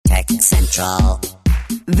Central.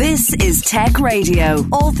 This is Tech Radio.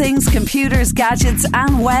 All things computers, gadgets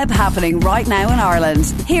and web happening right now in Ireland.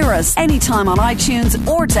 Hear us anytime on iTunes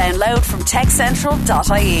or download from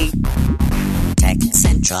techcentral.ie. Tech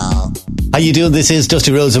Central. How you doing? This is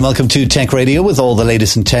Dusty Rhodes and welcome to Tech Radio with all the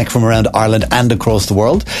latest in tech from around Ireland and across the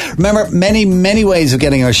world. Remember, many ways of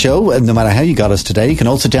getting our show. No matter how you got us today, you can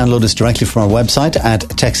also download us directly from our website at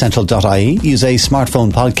techcentral.ie. Use a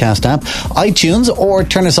smartphone podcast app, iTunes, or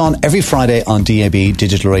turn us on every Friday on DAB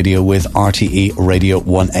digital radio with RTE Radio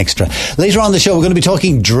 1 Extra. Later on the show, we're going to be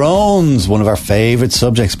talking drones, one of our favourite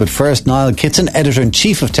subjects. But first, Niall Kitson,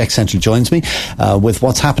 editor-in-chief of Tech Central, joins me with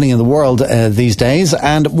what's happening in the world these days.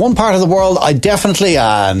 And one part of the world I definitely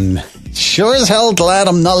sure as hell glad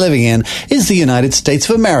I'm not living in is the United States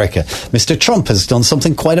of America. Mr. Trump has done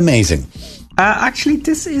something quite amazing. Actually,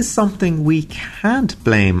 this is something we can't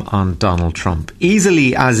blame on Donald Trump.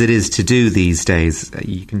 Easily as it is to do these days,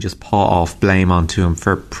 you can just paw off blame onto him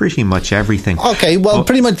for pretty much everything. Okay, well,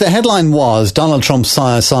 pretty much the headline was Donald Trump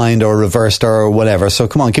signed or reversed or whatever. So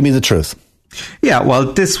come on, give me the truth. Yeah,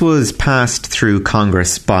 well, this was passed through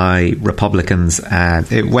Congress by Republicans.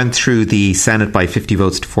 It went through the Senate by 50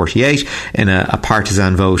 votes to 48 in a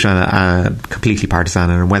partisan vote, completely partisan,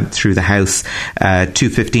 and it went through the House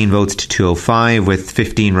 215 votes to 205, with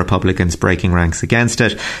 15 Republicans breaking ranks against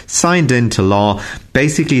it. Signed into law,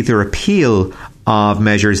 basically the repeal of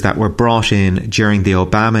measures that were brought in during the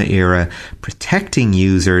Obama era, protecting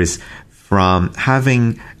users from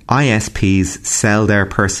having ISPs sell their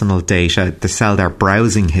personal data, to sell their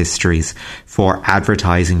browsing histories for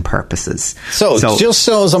advertising purposes. So just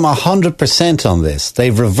so as I'm 100% on this,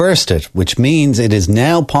 they've reversed it, which means it is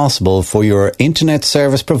now possible for your internet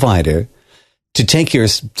service provider to take your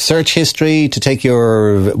search history, to take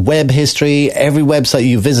your web history, every website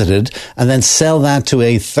you visited, and then sell that to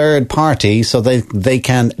a third party so they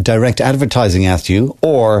can direct advertising at you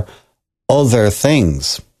or other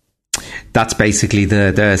things. That's basically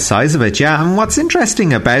the size of it, yeah. And what's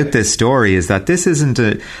interesting about this story is that this isn't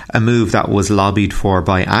a move that was lobbied for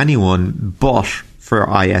by anyone but for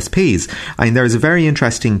ISPs. I mean, there's a very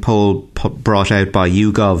interesting poll brought out by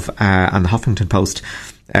YouGov and the Huffington Post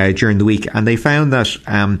during the week, and they found that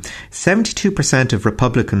 72% of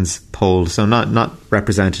Republicans polled, so not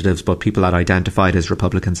representatives, but people that identified as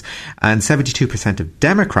Republicans, and 72% of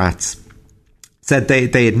Democrats said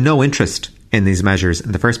they had no interest in these measures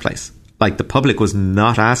in the first place. Like, the public was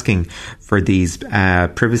not asking for these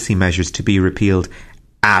privacy measures to be repealed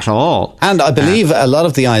at all. And I believe a lot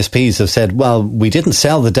of the ISPs have said, well, we didn't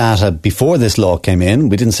sell the data before this law came in,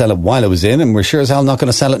 we didn't sell it while it was in, and we're sure as hell not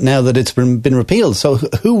going to sell it now that it's been repealed. So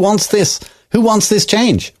who wants this? Who wants this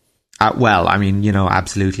change? Well, I mean,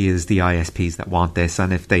 absolutely is the ISPs that want this.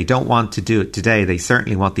 And if they don't want to do it today, they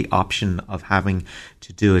certainly want the option of having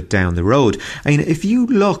to do it down the road. I mean, if you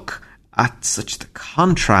look at such the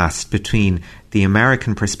contrast between the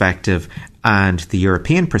American perspective and the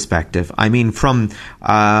European perspective. I mean, from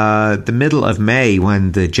the middle of May,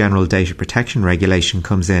 when the General Data Protection Regulation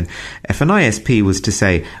comes in, if an ISP was to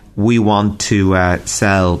say, we want to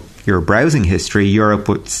sell your browsing history, Europe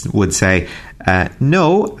would say,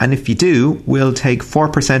 no, and if you do, we'll take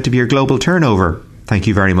 4% of your global turnover. Thank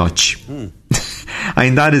you very much. I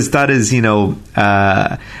mean, that is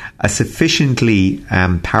a sufficiently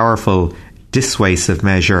powerful dissuasive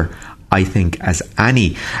measure, I think, as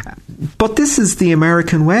any. But this is the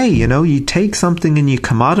American way, you take something and you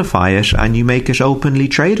commodify it and you make it openly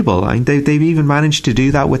tradable. I mean, they've even managed to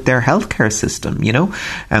do that with their healthcare system,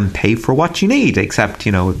 and pay for what you need, except,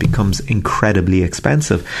 it becomes incredibly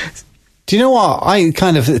expensive. Do you know what? I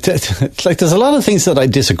kind of, like, there's a lot of things that I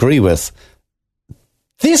disagree with.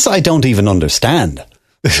 This I don't even understand.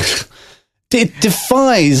 It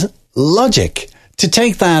defies logic to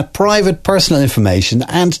take that private personal information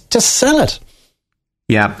and to sell it.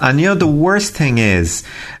 Yeah, and the worst thing is,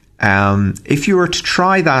 if you were to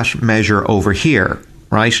try that measure over here,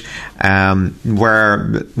 right,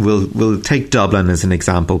 where we'll take Dublin as an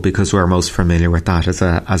example because we're most familiar with that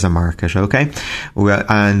as a market, okay?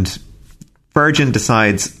 And Virgin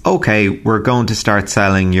decides, okay, we're going to start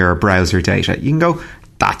selling your browser data. You can go,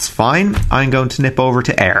 that's fine, I'm going to nip over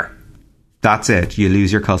to Air. That's it. You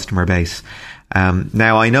lose your customer base.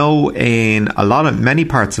 Now, I know in many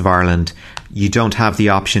parts of Ireland, you don't have the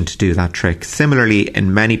option to do that trick. Similarly,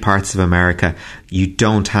 in many parts of America, you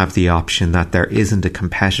don't have the option, that there isn't a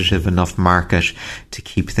competitive enough market to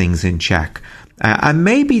keep things in check. And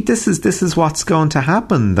maybe this is what's going to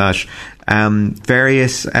happen, that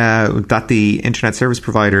that the internet service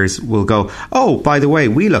providers will go, oh, by the way,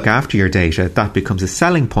 we look after your data. That becomes a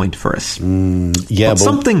selling point for us. But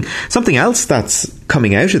something else that's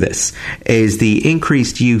coming out of this is the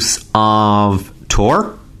increased use of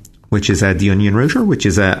Tor, which is the Onion Router, which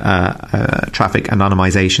is a traffic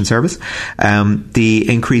anonymization service. The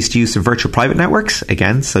increased use of virtual private networks,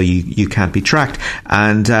 again, so you can't be tracked.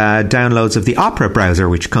 And downloads of the Opera browser,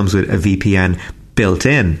 which comes with a VPN built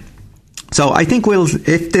in. So I think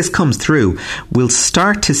if this comes through, we'll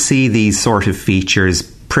start to see these sort of features,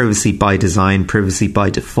 privacy by design, privacy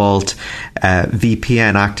by default,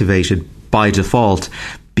 VPN activated by default,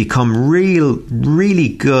 become really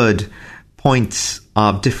good points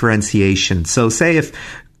of differentiation. So say if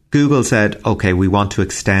Google said, okay, we want to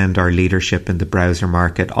extend our leadership in the browser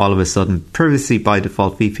market, all of a sudden privacy by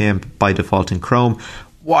default, VPN by default in Chrome,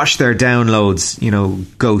 watch their downloads,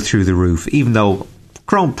 go through the roof, even though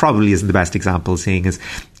Chrome probably isn't the best example, seeing as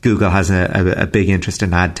Google has a big interest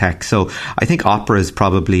in ad tech. So I think Opera is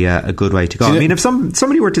probably a good way to go. I mean, if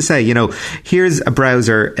somebody were to say, here's a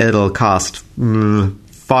browser, it'll cost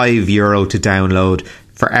 €5 to download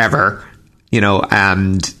forever,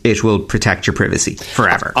 and it will protect your privacy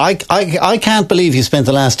forever. I can't believe you spent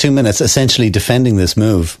the last 2 minutes essentially defending this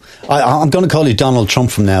move. I'm going to call you Donald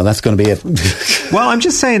Trump from now. That's going to be it. Well, I'm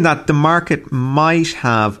just saying that the market might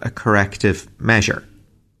have a corrective measure.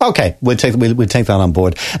 Okay, we'll take that on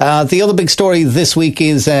board. The other big story this week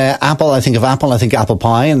is Apple. I think apple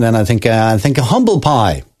pie, and then I think a humble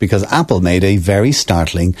pie, because Apple made a very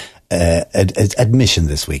startling admission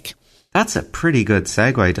this week. That's a pretty good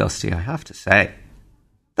segue, Dusty, I have to say.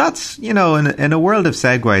 That's, in a world of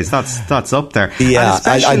segues, that's up there. Yeah,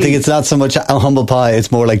 I think it's not so much a humble pie,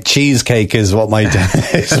 it's more like cheesecake is what my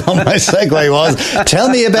segue was. Tell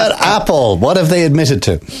me about Apple. What have they admitted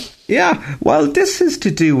to? Yeah, well, this is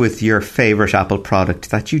to do with your favourite Apple product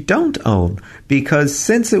that you don't own, because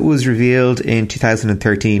since it was revealed in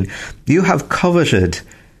 2013, you have coveted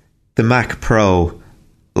the Mac Pro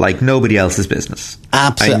like nobody else's business.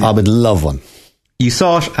 Absolutely, I would love one. You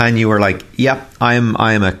saw it and you were like, yep, I'm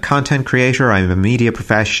a content creator, I'm a media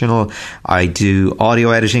professional, I do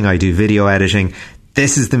audio editing, I do video editing.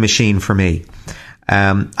 This is the machine for me.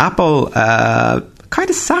 Apple kind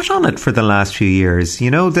of sat on it for the last few years.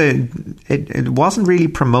 It wasn't really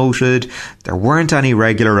promoted. There weren't any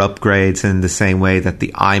regular upgrades in the same way that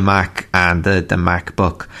the iMac and the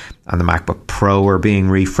MacBook and the MacBook Pro were being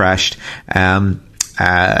refreshed. Even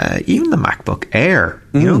the MacBook Air,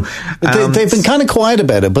 they've been kind of quiet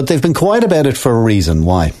about it, but they've been quiet about it for a reason.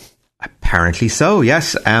 Why? Apparently so,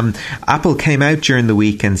 yes. Apple came out during the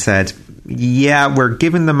week and said, yeah, we're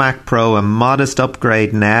giving the Mac Pro a modest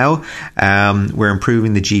upgrade now. We're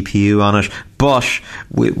improving the GPU on it, but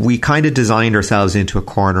we kind of designed ourselves into a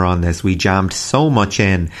corner on this. We jammed so much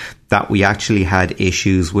in that we actually had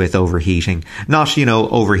issues with overheating. Not,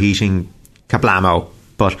 overheating kablamo,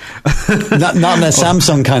 but not in a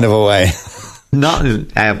Samsung kind of a way. Not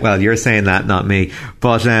well, you're saying that, not me.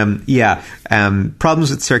 But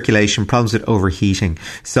problems with circulation, problems with overheating.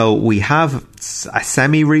 So we have a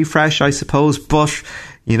semi-refresh, I suppose, but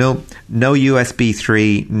no USB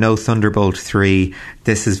 3, no Thunderbolt 3.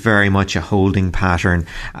 This is very much a holding pattern,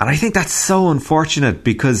 and I think that's so unfortunate,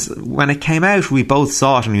 because when it came out, we both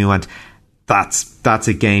saw it and we went, "That's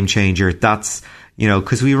a game changer." That's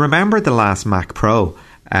because we remember the last Mac Pro,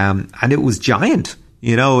 and it was giant.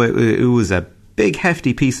 It was a big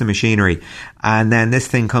hefty piece of machinery, and then this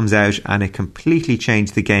thing comes out and it completely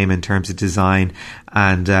changed the game in terms of design.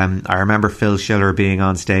 And I remember Phil Schiller being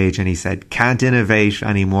on stage and he said, "Can't innovate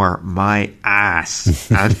anymore, my ass."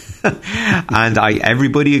 and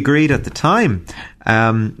everybody agreed at the time,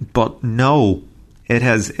 but no, it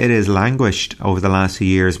has languished over the last few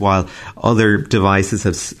years, while other devices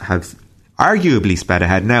have arguably sped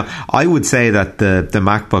ahead. Now I would say that the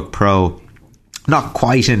MacBook Pro, not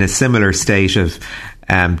quite in a similar state of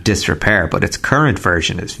disrepair, but its current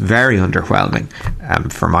version is very underwhelming.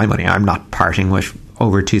 For my money, I'm not parting with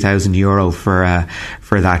over €2,000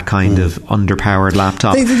 for that kind of underpowered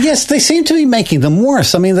laptop. They seem to be making them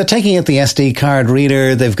worse. I mean, they're taking out the SD card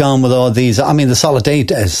reader. They've gone with all these. I mean, the solid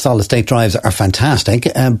state drives are fantastic,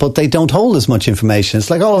 but they don't hold as much information. It's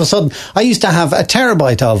like all of a sudden, I used to have a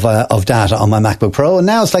terabyte of data on my MacBook Pro, and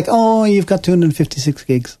now it's like, oh, you've got 256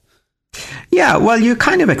 gigs. Yeah, well, you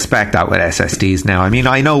kind of expect that with SSDs now. I mean,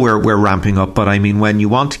 I know we're ramping up, but I mean, when you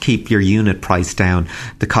want to keep your unit price down,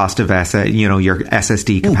 the cost of your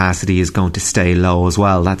SSD capacity is going to stay low as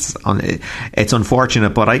well. It's unfortunate,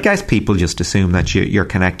 but I guess people just assume that you're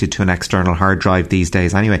connected to an external hard drive these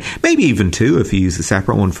days anyway. Maybe even two if you use a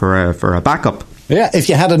separate one for a backup. Yeah, if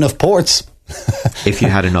you had enough ports. If you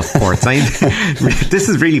had enough ports. This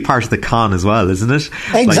is really part of the con as well, isn't it?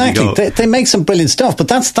 Exactly. Like they make some brilliant stuff, but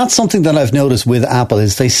that's something that I've noticed with Apple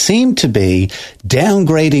is they seem to be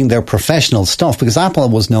downgrading their professional stuff, because Apple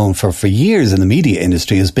was known for years in the media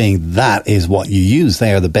industry as being that is what you use.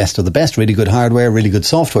 They are the best of the best, really good hardware, really good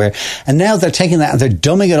software. And now they're taking that and they're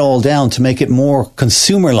dumbing it all down to make it more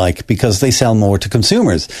consumer-like because they sell more to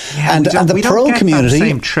consumers. Yeah, and the pro don't get community... that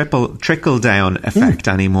same trickle-down effect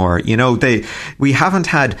anymore. You know, we haven't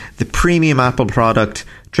had the premium Apple product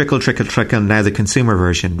trickle, now the consumer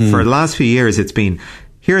version. For the last few years, it's been,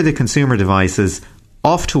 here are the consumer devices,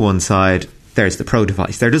 off to one side, there's the pro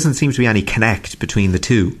device. There doesn't seem to be any connect between the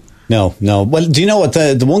two. No. Well, do you know what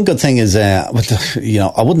the one good thing is? I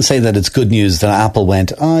wouldn't say that it's good news that Apple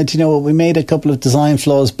went, do you know what? We made a couple of design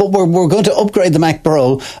flaws, but we're going to upgrade the Mac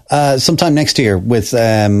Pro sometime next year. With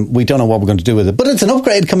we don't know what we're going to do with it, but it's an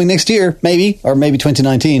upgrade coming next year, maybe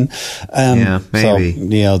 2019. Yeah,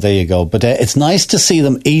 maybe. So there you go. But it's nice to see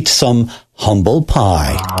them eat some humble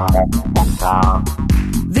pie.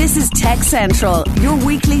 This is Tech Central, your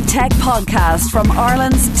weekly tech podcast from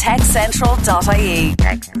Ireland's techcentral.ie.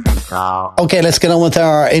 Okay, let's get on with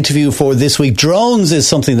our interview for this week. Drones is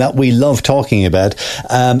something that we love talking about,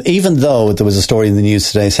 even though there was a story in the news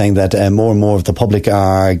today saying that more and more of the public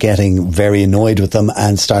are getting very annoyed with them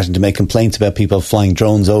and starting to make complaints about people flying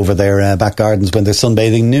drones over their back gardens when they're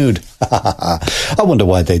sunbathing nude. I wonder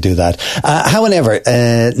why they do that. However,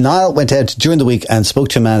 Niall went out during the week and spoke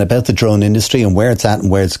to a man about the drone industry and where it's at and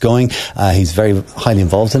where it's going. He's very highly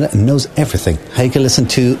involved in it and knows everything. How you can listen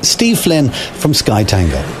to Steve Flynn from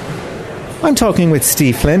Skytango. I'm talking with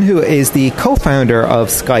Steve Flynn, who is the co-founder of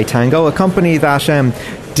Skytango, a company that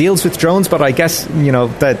deals with drones, but I guess,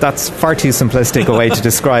 that's far too simplistic a way to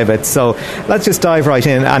describe it. So let's just dive right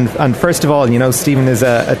in. And first of all, Stephen is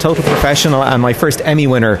a total professional and my first Emmy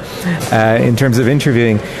winner in terms of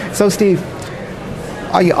interviewing. So, Steve,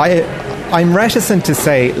 I'm reticent to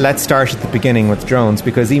say let's start at the beginning with drones,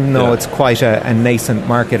 because even though it's quite a nascent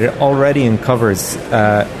market, it already uncovers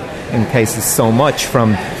in cases so much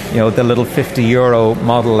from the little €50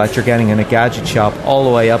 model that you're getting in a gadget shop all the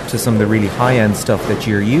way up to some of the really high-end stuff that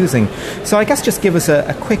you're using. So I guess just give us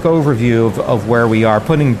a quick overview of where we are,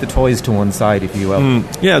 putting the toys to one side, if you will.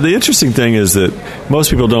 Yeah, the interesting thing is that most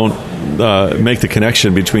people don't make the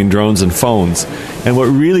connection between drones and phones. And what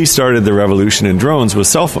really started the revolution in drones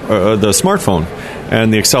was the smartphone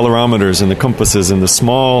and the accelerometers and the compasses and the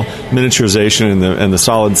small miniaturization and the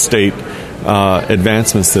solid state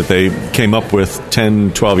advancements that they came up with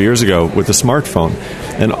 10, 12 years ago with the smartphone.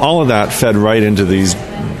 And all of that fed right into these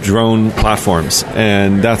drone platforms.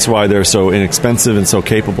 And that's why they're so inexpensive and so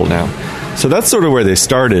capable now. So that's sort of where they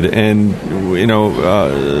started. And,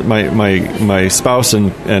 my spouse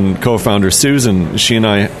and co-founder Susan, she and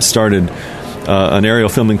I started an aerial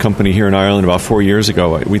filming company here in Ireland about 4 years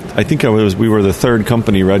ago. I think we were the third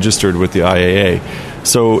company registered with the IAA.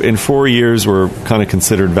 So in 4 years, we're kind of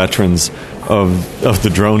considered veterans of the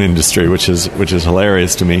drone industry, which is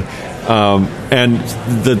hilarious to me. And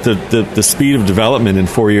the speed of development in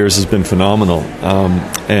 4 years has been phenomenal.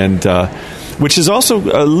 And which is also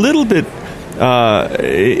a little bit.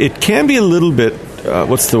 It can be a little bit.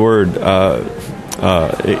 What's the word?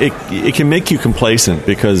 It can make you complacent,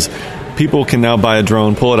 because people can now buy a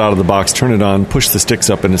drone, pull it out of the box, turn it on, push the sticks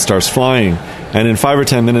up, and it starts flying. And in 5 or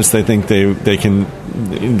 10 minutes, they think they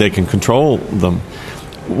can control them,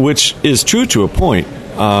 which is true to a point.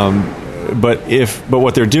 But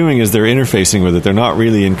what they're doing is they're interfacing with it. They're not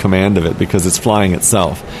really in command of it because it's flying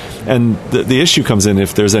itself. And the issue comes in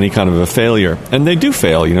if there's any kind of a failure, and they do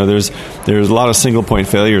fail. There's a lot of single point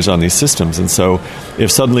failures on these systems, and so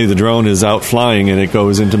if suddenly the drone is out flying and it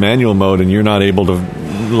goes into manual mode and you're not able to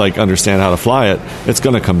understand how to fly it, it's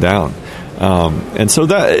going to come down. And so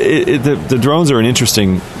the drones are an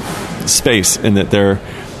interesting space in that they're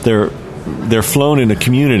flown in a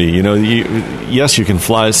community. Yes, you can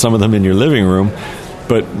fly some of them in your living room,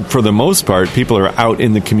 but for the most part, people are out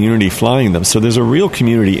in the community flying them. So there's a real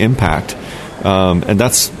community impact, and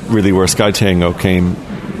that's really where Skytango came.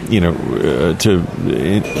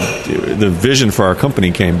 The vision for our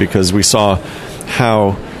company came because we saw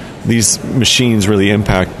how these machines really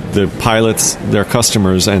impact the pilots, their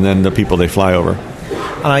customers, and then the people they fly over.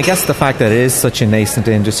 And I guess the fact that it is such a nascent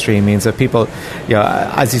industry means that people,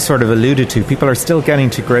 as you sort of alluded to, people are still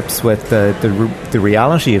getting to grips with the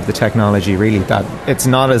reality of the technology, really, that it's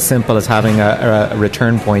not as simple as having a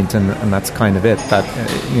return point and that's kind of it, that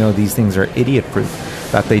these things are idiot-proof,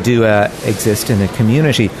 that they do exist in a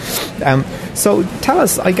community. So tell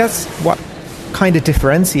us, I guess, what kind of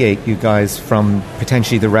differentiate you guys from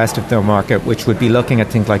potentially the rest of the market, which would be looking at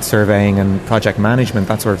things like surveying and project management,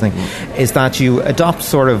 that sort of thing, is that you adopt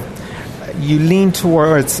you lean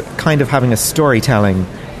towards kind of having a storytelling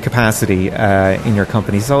capacity in your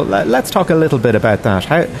company. So let's talk a little bit about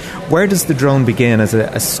that. Where does the drone begin as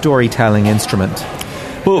a storytelling instrument?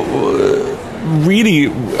 Well, really,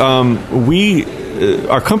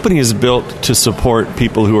 our company is built to support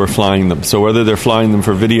people who are flying them. So whether they're flying them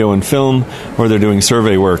for video and film or they're doing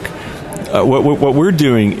survey work, what we're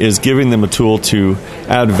doing is giving them a tool to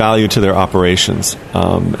add value to their operations.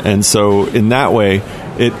 And so in that way,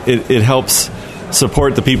 it helps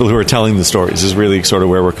support the people who are telling the stories, is really sort of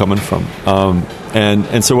where we're coming from.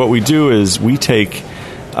 And so what we do is we take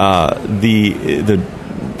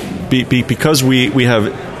because we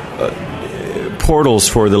have portals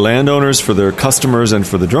for the landowners, for their customers, and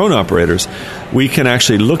for the drone operators, we can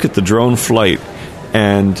actually look at the drone flight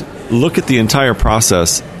and look at the entire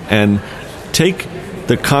process and take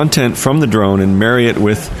the content from the drone and marry it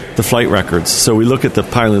with the flight records. So we look at the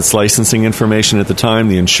pilot's licensing information at the time,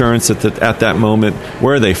 the insurance at that moment,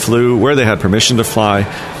 where they flew, where they had permission to fly,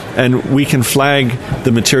 and we can flag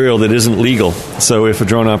the material that isn't legal. So if a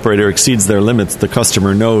drone operator exceeds their limits, the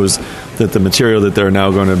customer knows that the material that they're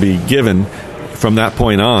now going to be given from that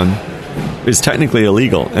point on is technically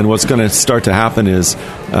illegal. And what's going to start to happen is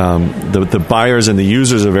the buyers and the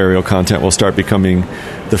users of aerial content will start becoming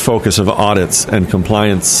the focus of audits and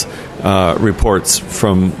compliance reports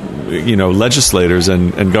from legislators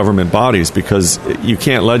and government bodies, because you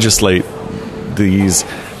can't legislate these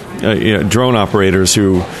drone operators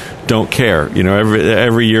who don't care.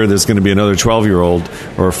 Every year there's going to be another 12-year-old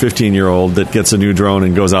or a 15-year-old that gets a new drone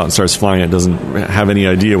and goes out and starts flying it, doesn't have any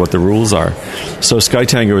idea what the rules are. So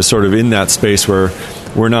Skytango is sort of in that space where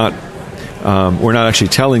we're not actually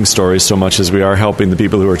telling stories so much as we are helping the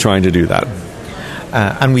people who are trying to do that.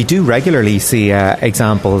 And we do regularly see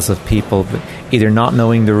examples of people either not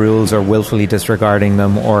knowing the rules or willfully disregarding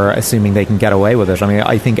them or assuming they can get away with it. I mean,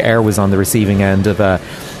 I think Air was on the receiving end of a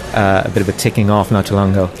bit of a ticking off not too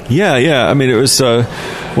long ago. Yeah. I mean, it was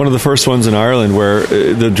one of the first ones in Ireland where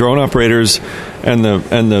the drone operators and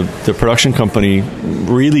the production company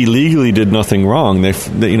really legally did nothing wrong. They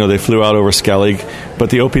flew out over Skellig, but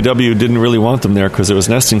the OPW didn't really want them there because it was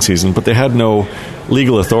nesting season. But they had no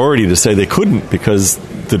legal authority to say they couldn't because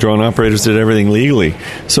the drone operators did everything legally.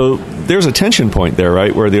 So there's a tension point there,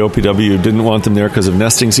 right, where the OPW didn't want them there because of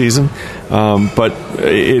nesting season, but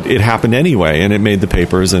it happened anyway, and it made the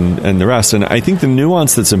papers and the rest. And I think the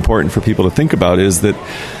nuance that's important for people to think about is that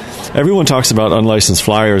everyone talks about unlicensed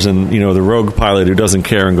flyers and the rogue pilot who doesn't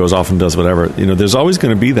care and goes off and does whatever. There's always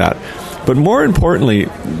going to be that. But more importantly,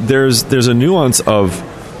 there's a nuance of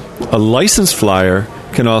a licensed flyer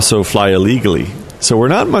can also fly illegally. So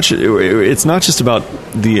it's not just about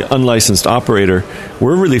the unlicensed operator.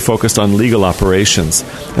 We're really focused on legal operations.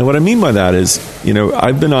 And what I mean by that is,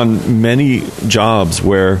 I've been on many jobs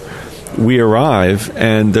where we arrive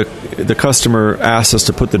and the customer asks us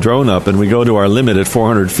to put the drone up, and we go to our limit at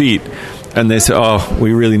 400 feet, and they say, oh,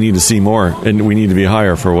 we really need to see more, and we need to be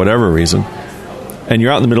higher for whatever reason. And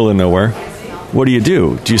you're out in the middle of nowhere. What do?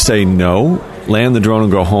 Do you say no, land the drone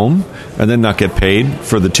and go home, and then not get paid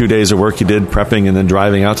for the 2 days of work you did prepping and then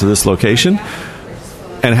driving out to this location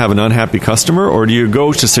and have an unhappy customer? Or do you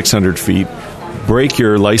go to 600 feet, break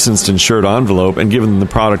your licensed insured envelope, and give them the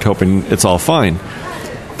product hoping it's all fine?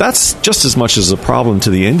 That's just as much as a problem to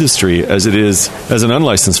the industry as it is as an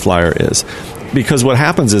unlicensed flyer is. Because what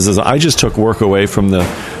happens is I just took work away from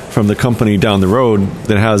the company down the road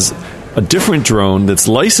that has a different drone that's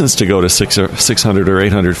licensed to go to 600 or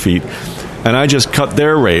 800 feet, and I just cut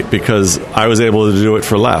their rate because I was able to do it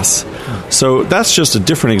for less. So that's just a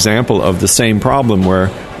different example of the same problem where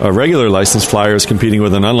a regular licensed flyer is competing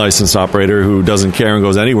with an unlicensed operator who doesn't care and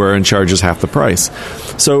goes anywhere and charges half the price.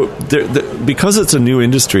 So because it's a new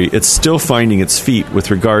industry, it's still finding its feet with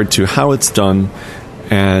regard to how it's done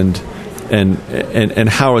and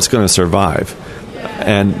how it's going to survive.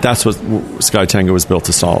 And that's what Skytango was built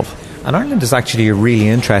to solve. And Ireland is actually a really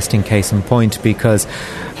interesting case in point because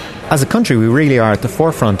as a country, we really are at the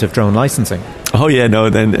forefront of drone licensing. Oh yeah, no.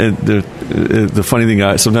 Then the funny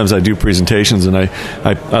thing, sometimes I do presentations, and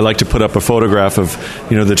I like to put up a photograph of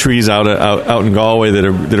the trees out in Galway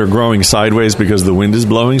that are growing sideways because the wind is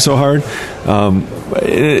blowing so hard.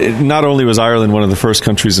 Not only was Ireland one of the first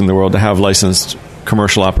countries in the world to have licensed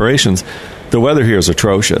commercial operations, the weather here is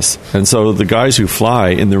atrocious, and so the guys who fly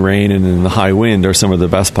in the rain and in the high wind are some of the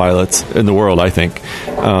best pilots in the world, I think.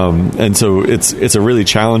 And so it's a really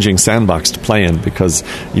challenging sandbox to play in, because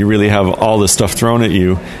you really have all this stuff thrown at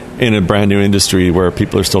you in a brand new industry where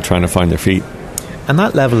people are still trying to find their feet. And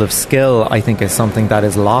that level of skill, I think, is something that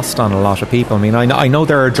is lost on a lot of people. I mean, I know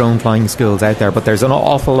there are drone flying schools out there, but there's an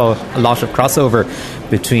awful lot of crossover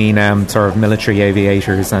between sort of military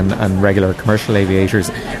aviators and regular commercial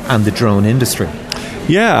aviators and the drone industry.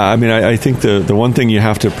 Yeah, I mean, I think the one thing you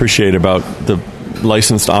have to appreciate about the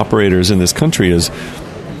licensed operators in this country is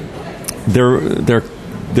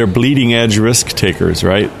they're bleeding edge risk takers,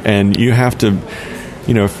 right? And you have to...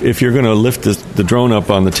 if you're going to lift the drone up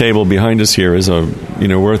on the table behind us here is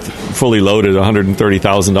worth fully loaded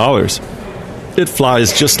 $130,000. It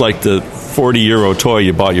flies just like the €40 toy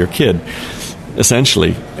you bought your kid,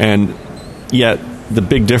 essentially. And yet the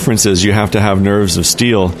big difference is you have to have nerves of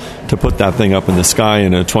steel to put that thing up in the sky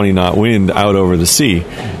in a 20-knot wind out over the sea,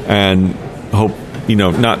 and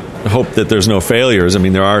not hope that there's no failures. I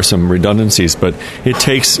mean, there are some redundancies, but it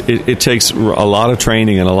takes a lot of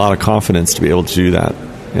training and a lot of confidence to be able to do that.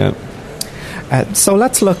 Yeah. So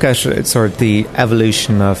let's look at sort of the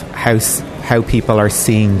evolution of how people are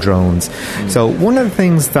seeing drones. So one of the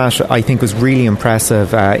things that I think was really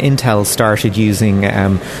impressive, Intel started using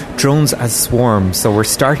drones as swarms. So we're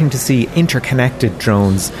starting to see interconnected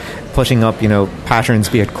drones putting up, patterns,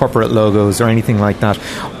 be it corporate logos or anything like that.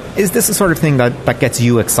 Is this the sort of thing that gets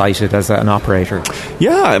you excited as an operator?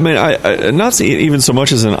 Yeah, I mean, I not even so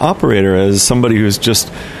much as an operator, as somebody who's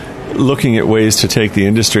just looking at ways to take the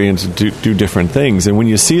industry and to do different things. And when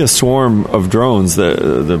you see a swarm of drones,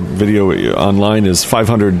 the video online is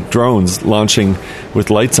 500 drones launching with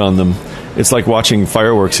lights on them. It's like watching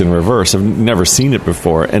fireworks in reverse. I've never seen it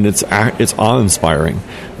before, and it's awe-inspiring.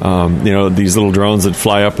 These little drones that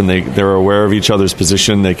fly up and they're aware of each other's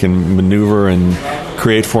position. They can maneuver and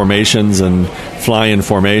create formations and fly in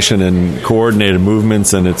formation and coordinated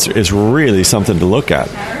movements, and it's really something to look at.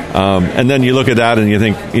 And then you look at that and you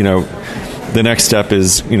think, the next step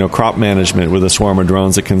is, crop management with a swarm of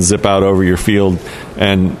drones that can zip out over your field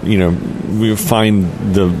and, we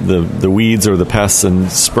find the weeds or the pests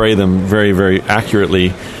and spray them very, very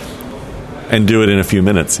accurately and do it in a few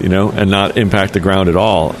minutes, and not impact the ground at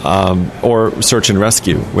all. Or search and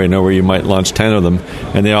rescue, where you might launch 10 of them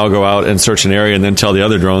and they all go out and search an area and then tell the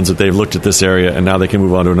other drones that they've looked at this area and now they can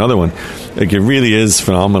move on to another one. It really is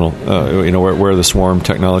phenomenal, where the swarm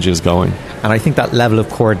technology is going. And I think that level of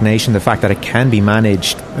coordination, the fact that it can be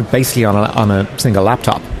managed basically on a single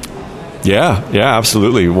laptop. Yeah,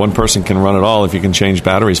 absolutely. One person can run it all if you can change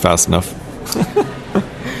batteries fast enough.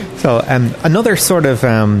 So another sort of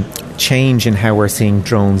change in how we're seeing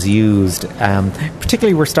drones used,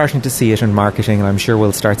 particularly we're starting to see it in marketing, and I'm sure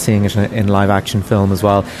we'll start seeing it in live action film as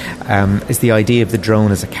well, is the idea of the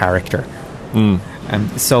drone as a character.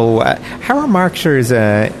 So how are marketers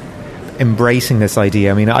embracing this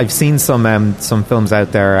idea? I mean, I've seen some films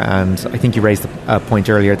out there, and I think you raised a point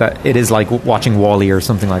earlier that it is like watching WALL-E or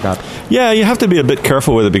something like that. Yeah, you have to be a bit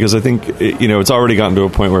careful with it, because I think it's already gotten to a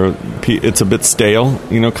point where it's a bit stale,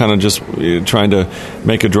 kind of just trying to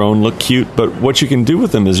make a drone look cute. But what you can do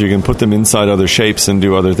with them is you can put them inside other shapes and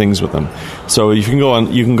do other things with them. So you can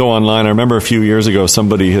go online. I remember a few years ago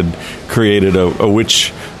somebody had created a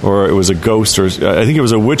witch, or it was a ghost, or I think it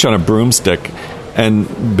was a witch on a broomstick,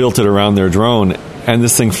 and built it around their drone, and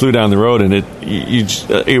this thing flew down the road, and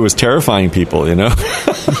it was terrifying people, and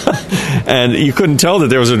you couldn't tell that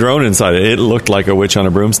there was a drone inside it. It looked like a witch on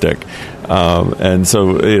a broomstick, and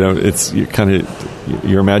so it's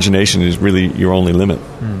your imagination is really your only limit.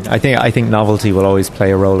 I think novelty will always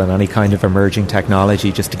play a role in any kind of emerging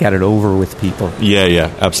technology, just to get it over with people.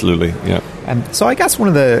 Yeah, absolutely. Yeah. So I guess one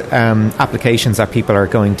of the applications that people are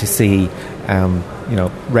going to see,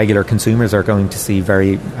 regular consumers are going to see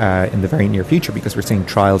in the very near future, because we're seeing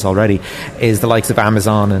trials already, is the likes of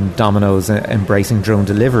Amazon and Domino's embracing drone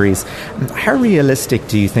deliveries. How realistic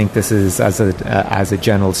do you think this is as a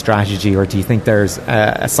general strategy, or do you think there's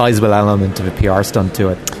a sizable element of a PR stunt to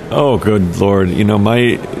it? Oh, good Lord.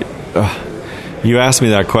 You asked me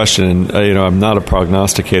that question, and I'm not a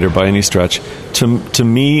prognosticator by any stretch. To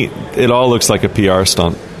me, it all looks like a PR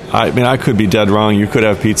stunt. I could be dead wrong. You could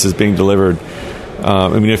have pizzas being delivered.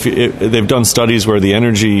 If they've done studies where the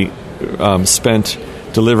energy spent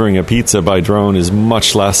delivering a pizza by drone is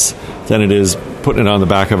much less than it is putting it on the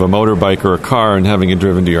back of a motorbike or a car and having it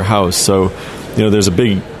driven to your house. So, there's a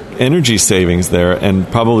big energy savings there, and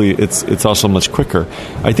probably it's also much quicker.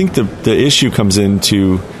 I think the issue comes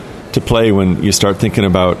into play when you start thinking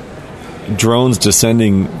about drones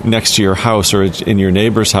descending next to your house or in your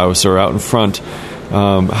neighbor's house or out in front.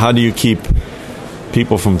 How do you keep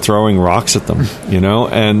people from throwing rocks at them?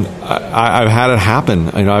 And I've had it happen.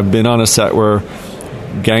 I've been on a set where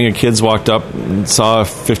a gang of kids walked up and saw a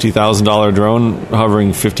 $50,000 drone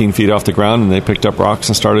hovering 15 feet off the ground, and they picked up rocks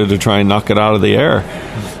and started to try and knock it out of the air.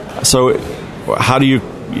 So how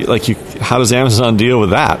does Amazon deal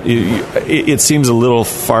with that? It seems a little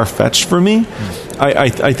far-fetched for me.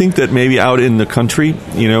 I think that maybe out in the country,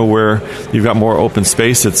 where you've got more open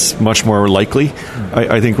space, it's much more likely.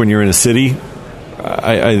 I think when you're in a city,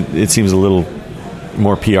 it seems a little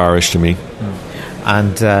more PR-ish to me.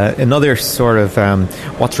 And another sort of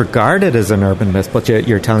what's regarded as an urban myth, but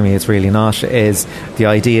you're telling me it's really not, is the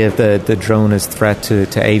idea of the drone as threat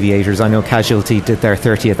to aviators. I know Casualty did their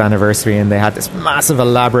 30th anniversary, and they had this massive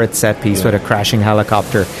elaborate set piece with a crashing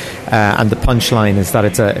helicopter, and the punchline is that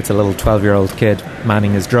it's a little 12-year-old kid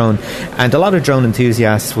manning his drone. And a lot of drone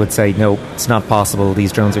enthusiasts would say, no, it's not possible.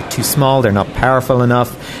 These drones are too small, they're not powerful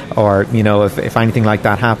enough, or if anything like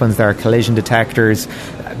that happens, there are collision detectors.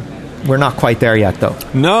 We're not quite there yet, though.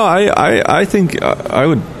 No, I think I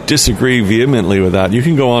would disagree vehemently with that. You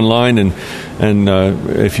can go online and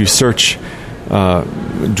if you search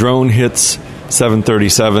drone hits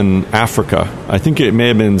 737 Africa, I think it may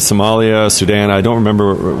have been Somalia, Sudan, I don't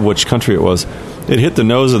remember which country it was. It hit the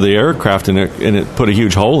nose of the aircraft and it put a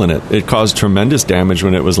huge hole in it. It caused tremendous damage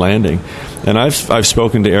when it was landing. And I've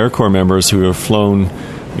spoken to Air Corps members who have flown,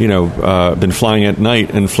 been flying at night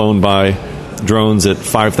and flown by drones at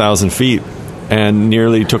 5,000 feet and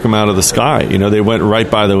nearly took them out of the sky. They went right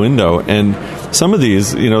by the window. And some of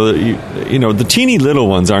these, the teeny little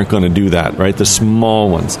ones aren't going to do that, right? The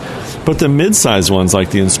small ones. But the mid-sized ones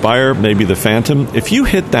like the Inspire, maybe the Phantom, if you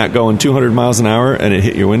hit that going 200 miles an hour and it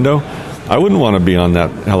hit your window, I wouldn't want to be on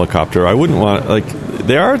that helicopter. I wouldn't want,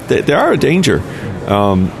 they are a danger.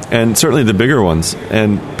 And certainly the bigger ones.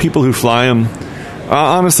 And people who fly them,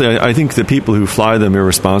 honestly, I think the people who fly them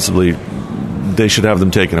irresponsibly, they should have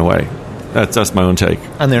them taken away. That's my own take.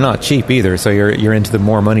 And they're not cheap either, so you're into the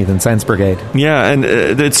more money than sense brigade. Yeah, and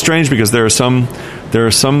it's strange because there are some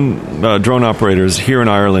drone operators here in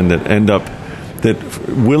Ireland that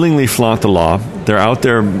willingly flaunt the law. They're out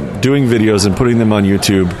there doing videos and putting them on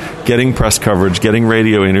YouTube, getting press coverage, getting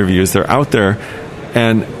radio interviews. They're out there,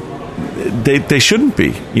 and they shouldn't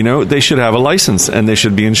be. They should have a license and they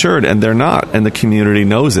should be insured, and they're not, and the community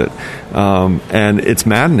knows it, and it's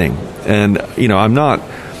maddening. And I'm not.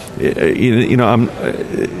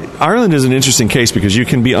 Ireland is an interesting case because you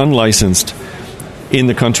can be unlicensed in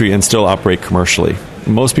the country and still operate commercially.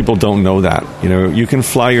 Most people don't know that. You can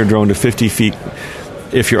fly your drone to 50 feet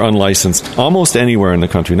if you're unlicensed, almost anywhere in the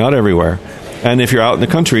country, not everywhere. And if you're out in the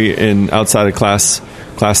country outside of Class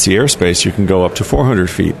C airspace, you can go up to 400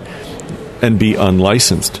 feet and be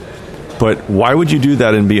unlicensed. But why would you do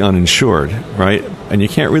that and be uninsured, right? And you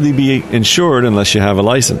can't really be insured unless you have a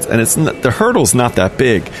license. And the hurdle's not that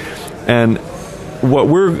big. And what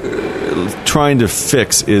we're trying to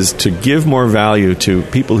fix is to give more value to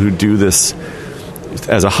people who do this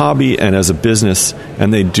as a hobby and as a business,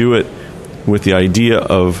 and they do it with the idea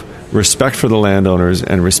of respect for the landowners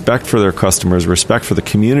and respect for their customers, respect for the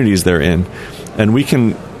communities they're in. And we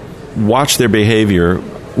can watch their behavior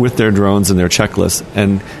with their drones and their checklists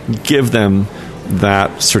and give them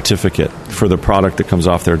that certificate for the product that comes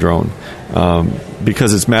off their drone.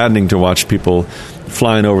 Because it's maddening to watch people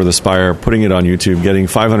flying over the Spire, putting it on YouTube, getting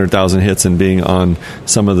 500,000 hits and being on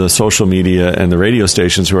some of the social media and the radio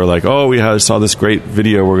stations who are like, oh, we saw this great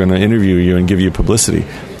video, we're going to interview you and give you publicity.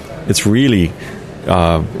 It's really,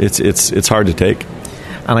 it's hard to take.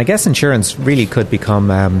 And I guess insurance really could become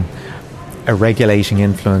a regulating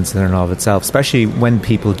influence in and of itself, especially when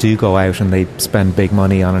people do go out and they spend big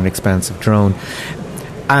money on an expensive drone.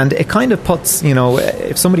 And it kind of puts,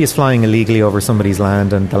 if somebody is flying illegally over somebody's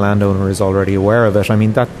land and the landowner is already aware of it, I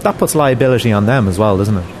mean, that puts liability on them as well,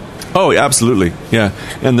 doesn't it? Oh, absolutely, yeah.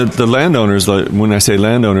 And the landowners, when I say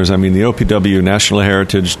landowners, I mean the OPW, National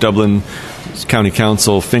Heritage, Dublin County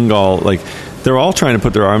Council, Fingal, they're all trying to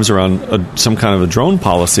put their arms around some kind of a drone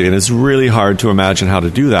policy, and it's really hard to imagine how to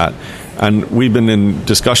do that. And we've been in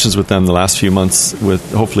discussions with them the last few months.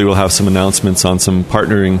 Hopefully we'll have some announcements on some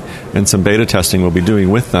partnering and some beta testing we'll be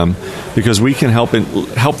doing with them, because we can help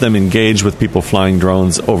them engage with people flying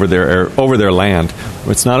drones over their land.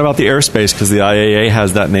 It's not about the airspace because the IAA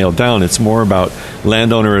has that nailed down. It's more about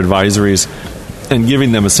landowner advisories and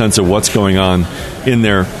giving them a sense of what's going on in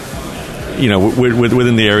their,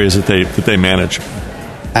 within the areas that they manage.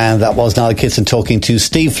 And that was Niall Kitson talking to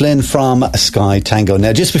Steve Flynn from Skytango.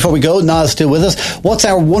 Now, just before we go, Niall's still with us. What's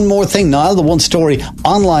our one more thing, Niall? The one story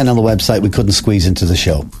online on the website we couldn't squeeze into the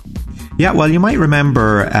show. Yeah, well, you might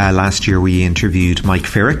remember last year we interviewed Mike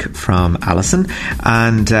Firrick from Allison,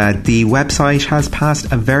 and the website has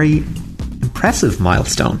passed a very impressive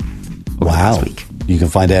milestone over the last week. You can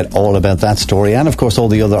find out all about that story and, of course, all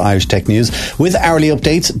the other Irish tech news with hourly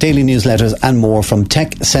updates, daily newsletters and more from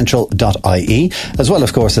techcentral.ie, as well,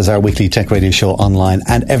 of course, as our weekly tech radio show online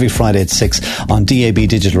and every Friday at 6 on DAB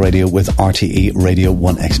Digital Radio with RTE Radio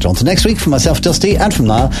 1 Extra. Until next week, from myself, Dusty, and from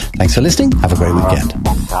Niall, thanks for listening. Have a great weekend.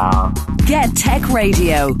 Get Tech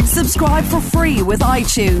Radio. Subscribe for free with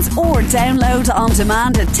iTunes or download on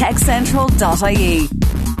demand at techcentral.ie.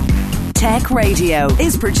 Tech Radio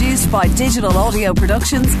is produced by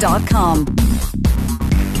digitalaudioproductions.com.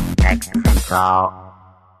 Tech Central.